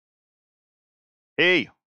Hey,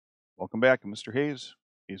 welcome back. I'm Mr. Hayes.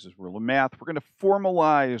 Hayes' World of Math. We're going to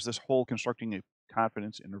formalize this whole constructing a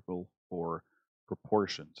confidence interval for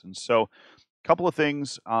proportions. And so, a couple of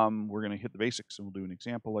things. We're going to hit the basics and we'll do an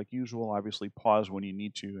example like usual. Obviously, pause when you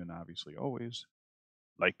need to, and obviously, always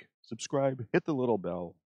like, subscribe, hit the little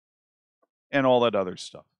bell, and all that other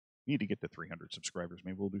stuff. We need to get to 300 subscribers.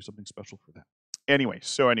 Maybe we'll do something special for that. Anyway,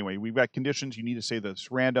 we've got conditions. You need to say that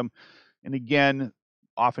it's random. And again,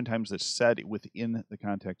 oftentimes it's said within the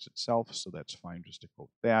context itself, so that's fine just to quote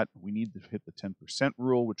that. We need to hit the 10%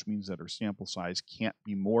 rule, which means that our sample size can't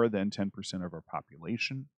be more than 10% of our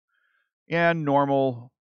population. And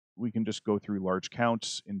normal, we can just go through large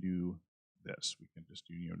counts and do this. We can just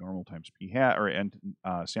do normal times p hat,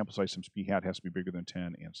 sample size times p hat has to be bigger than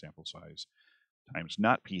 10, and sample size times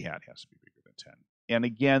not p hat has to be bigger than 10. And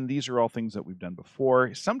again, these are all things that we've done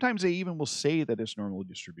before. Sometimes they even will say that it's normally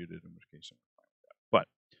distributed, in which case I'm fine with that. But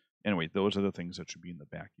anyway, those are the things that should be in the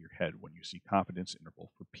back of your head when you see confidence interval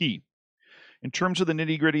for P. In terms of the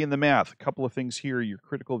nitty-gritty in the math, a couple of things here. Your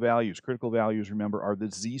critical values. Critical values, remember, are the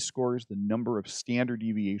z-scores, the number of standard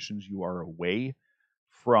deviations you are away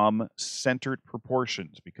from centered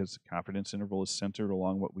proportions, because the confidence interval is centered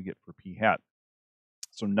along what we get for p hat.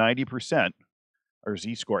 So 90% are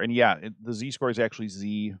z-score. And yeah, the z-score is actually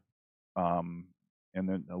z, and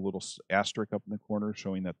then a little asterisk up in the corner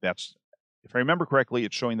showing that that's, if I remember correctly,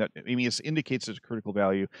 it's showing that, I mean, it indicates it's a critical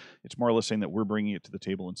value. It's more or less saying that we're bringing it to the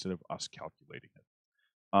table instead of us calculating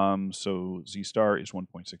it. So Z star is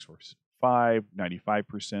 1.645,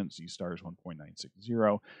 95%, Z star is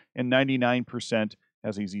 1.960, and 99%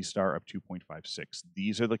 has a Z star of 2.56.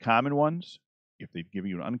 These are the common ones. If they give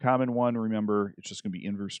you an uncommon one, remember, it's just going to be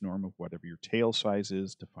inverse norm of whatever your tail size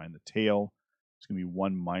is. To find the tail, it's going to be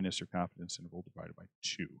 1 minus your confidence interval divided by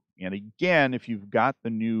 2. And again, if you've got the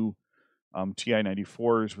new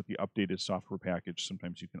TI-94s with the updated software package,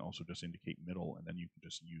 sometimes you can also just indicate middle, and then you can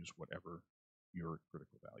just use whatever your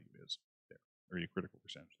critical value is there, or your critical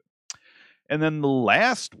percentage there. And then the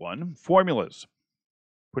last one, formulas,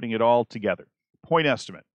 putting it all together. Point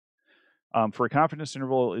estimate. For a confidence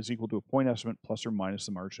interval is equal to a point estimate plus or minus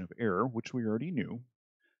the margin of error, which we already knew.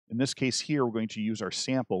 In this case here, we're going to use our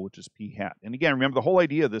sample, which is p hat. And again, remember, the whole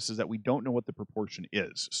idea of this is that we don't know what the proportion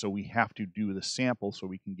is. So we have to do the sample so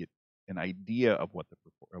we can get an idea of what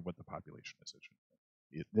the population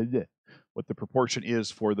is. What the proportion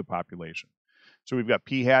is for the population. So we've got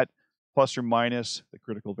p hat plus or minus the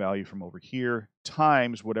critical value from over here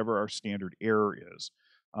times whatever our standard error is,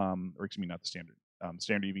 or excuse me, not the standard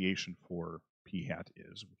deviation for p hat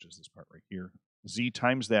is, which is this part right here. Z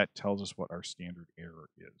times that tells us what our standard error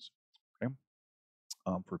is, okay,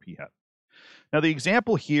 for p hat. Now, the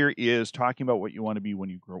example here is talking about what you want to be when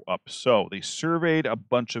you grow up. So they surveyed a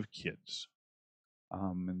bunch of kids.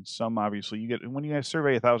 And some, obviously, you get, when you guys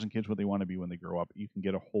survey 1,000 kids what they want to be when they grow up, you can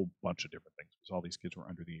get a whole bunch of different things, because all these kids were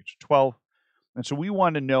under the age of 12. And so we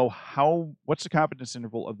want to know what's the confidence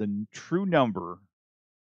interval of the true number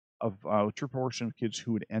of true proportion of kids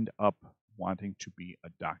who would end up wanting to be a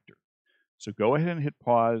doctor. So go ahead and hit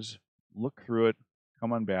pause, look through it,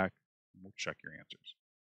 come on back, and we'll check your answers.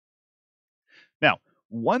 Now,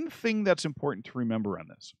 one thing that's important to remember on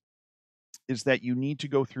this is that you need to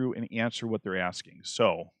go through and answer what they're asking.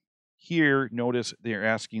 So here, notice they're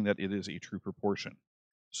asking that it is a true proportion.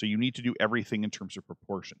 So you need to do everything in terms of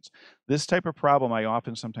proportions. This type of problem, I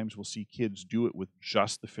sometimes will see kids do it with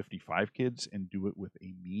just the 55 kids and do it with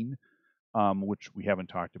a mean, which we haven't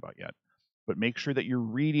talked about yet. But make sure that you're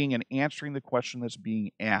reading and answering the question that's being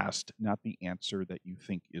asked, not the answer that you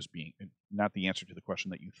think is being, not the answer to the question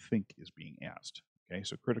that you think is being asked. Okay,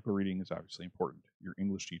 so critical reading is obviously important. Your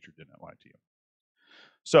English teacher did not lie to you.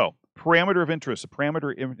 So, parameter of interest. The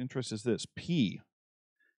parameter of interest is this. P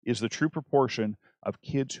is the true proportion of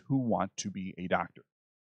kids who want to be a doctor.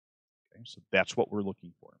 Okay, so that's what we're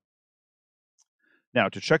looking for. Now,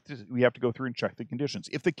 to check this, we have to go through and check the conditions.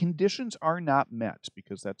 If the conditions are not met,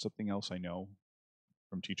 because that's something else I know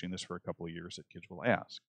from teaching this for a couple of years that kids will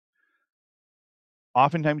ask.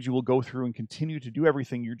 Oftentimes you will go through and continue to do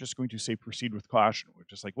everything. You're just going to say proceed with caution. We're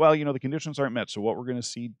just like, well, the conditions aren't met, so what we're going to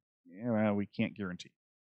see, we can't guarantee.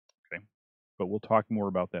 Okay, but we'll talk more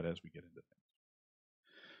about that as we get into things.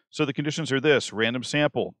 So the conditions are this: random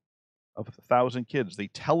sample of 1,000 kids. They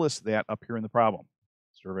tell us that up here in the problem.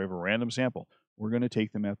 Survey of a random sample. We're going to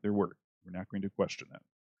take them at their word. We're not going to question that.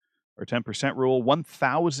 Our 10% rule: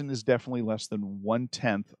 1,000 is definitely less than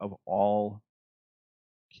 1/10 of all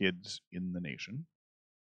kids in the nation.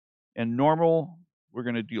 And normal, we're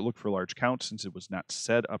going to look for large counts since it was not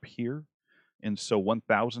said up here. And so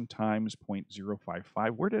 1,000 times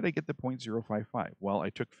 0.055. Where did I get the 0.055? Well, I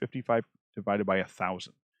took 55 divided by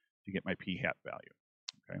 1,000 to get my p-hat value.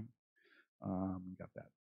 Okay, got that.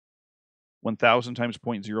 1,000 times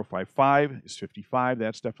 0.055 is 55.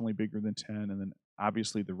 That's definitely bigger than 10. And then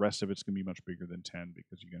obviously the rest of it's going to be much bigger than 10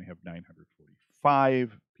 because you're going to have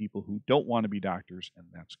 945 people who don't want to be doctors, and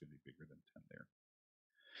that's going to be bigger than 10 there.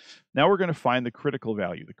 Now we're going to find the critical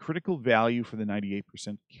value for the 98%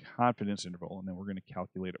 confidence interval, and then we're going to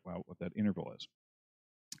calculate out what that interval is.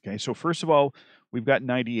 Okay, so first of all, we've got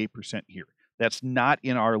 98% here. That's not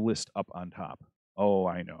in our list up on top. Oh,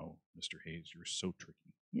 I know, Mr. Hayes, you're so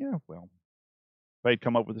tricky. Yeah, well, if I had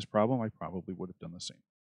come up with this problem, I probably would have done the same.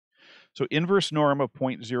 So inverse norm of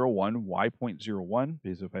 0.01, why 0.01?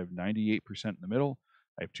 Because if I have 98% in the middle,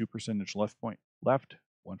 I have 2% left,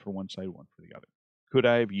 one for one side, one for the other. Could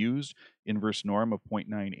I have used inverse norm of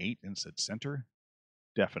 0.98 and said center?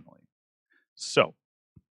 Definitely. So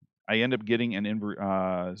I end up getting an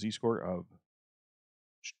z-score of,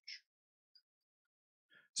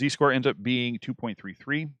 z-score ends up being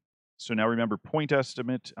 2.33. So now remember, point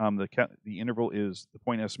estimate, the interval is the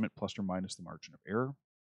point estimate plus or minus the margin of error.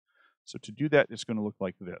 So to do that, it's going to look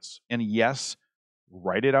like this. And yes,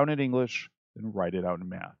 write it out in English, then write it out in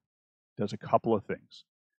math. It does a couple of things.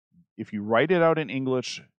 If you write it out in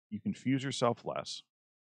English, you confuse yourself less.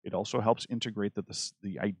 It also helps integrate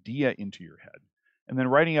the idea into your head. And then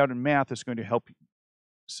writing out in math is going to help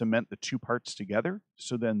cement the two parts together.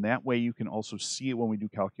 So then that way you can also see it when we do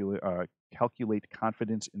calculate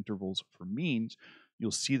confidence intervals for means. You'll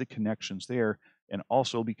see the connections there, and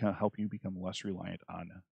also help you become less reliant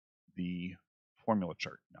on the formula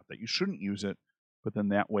chart. Not that you shouldn't use it, but then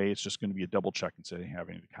that way it's just going to be a double check instead of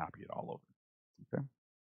having to copy it all over. Okay.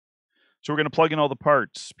 So we're going to plug in all the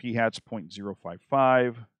parts. P-hat's 0.055.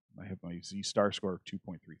 I have my z-star score of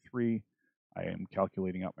 2.33. I am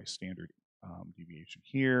calculating out my standard deviation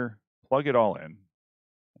here. Plug it all in. And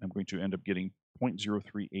I'm going to end up getting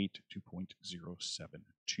 0.038 to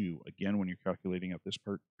 0.072. Again, when you're calculating out this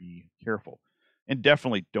part, be careful. And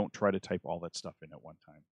definitely don't try to type all that stuff in at one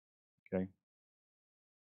time. Okay?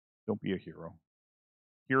 Don't be a hero.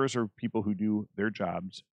 Heroes are people who do their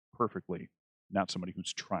jobs perfectly, not somebody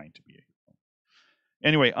who's trying to be a hero.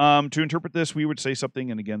 Anyway, to interpret this, we would say something,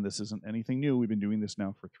 and again, this isn't anything new. We've been doing this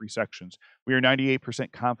now for 3 sections. We are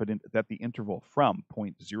 98% confident that the interval from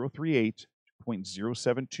 0.038 to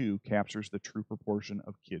 0.072 captures the true proportion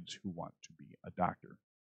of kids who want to be a doctor.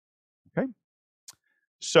 Okay?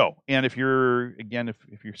 So, and if you're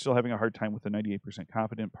still having a hard time with the 98%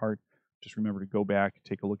 confident part, just remember to go back,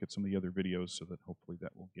 take a look at some of the other videos so that hopefully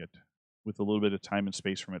that will get, with a little bit of time and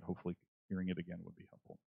space from it, hopefully hearing it again would be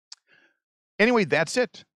helpful. Anyway, that's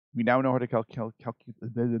it. We now know how to calculate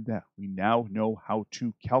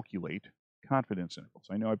confidence intervals.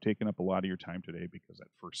 I know I've taken up a lot of your time today because that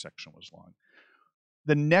first section was long.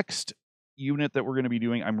 The next unit that we're going to be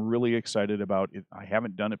doing, I'm really excited about it. I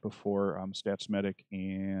haven't done it before. StatsMedic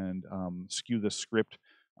and Skew the Script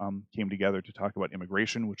came together to talk about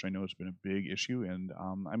immigration, which I know has been a big issue, and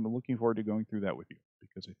I'm looking forward to going through that with you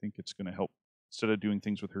because I think it's going to help. Instead of doing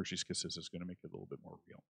things with Hershey's Kisses, it's going to make it a little bit more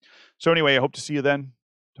real. So anyway, I hope to see you then.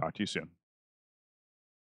 Talk to you soon.